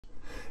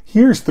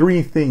Here's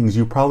 3 things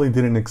you probably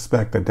didn't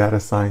expect that data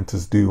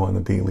scientists do on a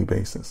daily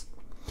basis.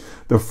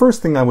 The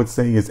first thing I would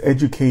say is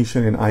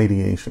education and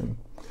ideation.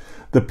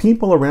 The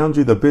people around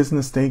you, the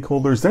business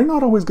stakeholders, they're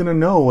not always going to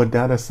know what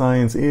data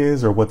science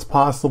is or what's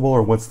possible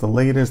or what's the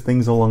latest,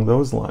 things along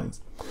those lines.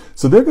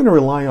 So they're going to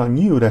rely on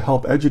you to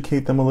help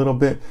educate them a little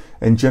bit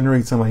and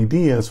generate some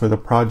ideas for the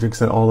projects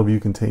that all of you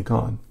can take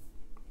on.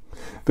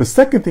 The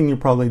second thing you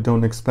probably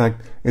don't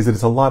expect is that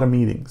it's a lot of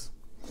meetings.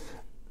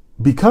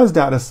 Because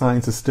data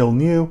science is still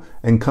new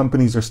and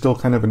companies are still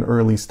kind of in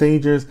early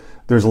stages,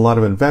 there's a lot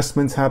of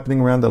investments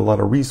happening around it, a lot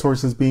of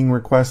resources being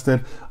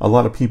requested, a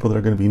lot of people that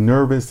are going to be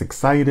nervous,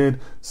 excited,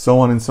 so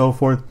on and so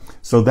forth.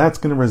 So that's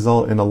going to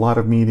result in a lot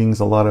of meetings,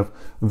 a lot of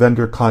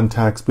vendor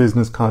contacts,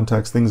 business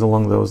contacts, things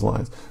along those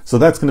lines. So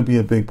that's going to be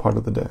a big part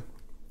of the day.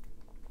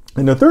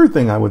 And the third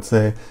thing I would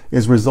say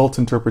is results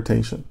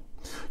interpretation.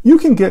 You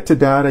can get to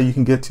data, you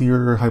can get to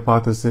your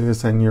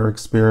hypothesis and your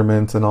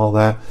experiments and all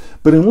that,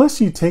 but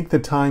unless you take the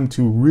time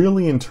to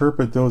really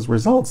interpret those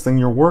results, then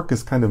your work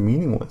is kind of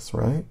meaningless,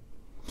 right?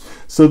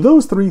 So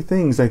those 3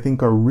 things I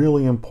think are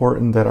really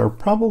important that are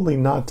probably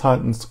not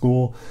taught in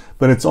school,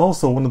 but it's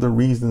also one of the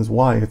reasons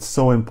why it's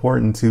so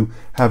important to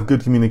have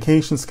good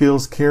communication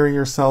skills, carry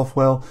yourself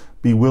well,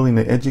 be willing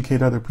to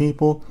educate other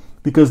people,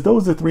 because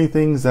those are 3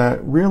 things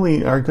that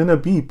really are going to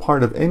be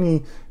part of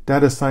any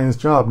data science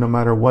job, no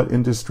matter what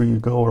industry you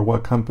go or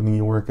what company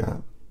you work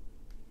at.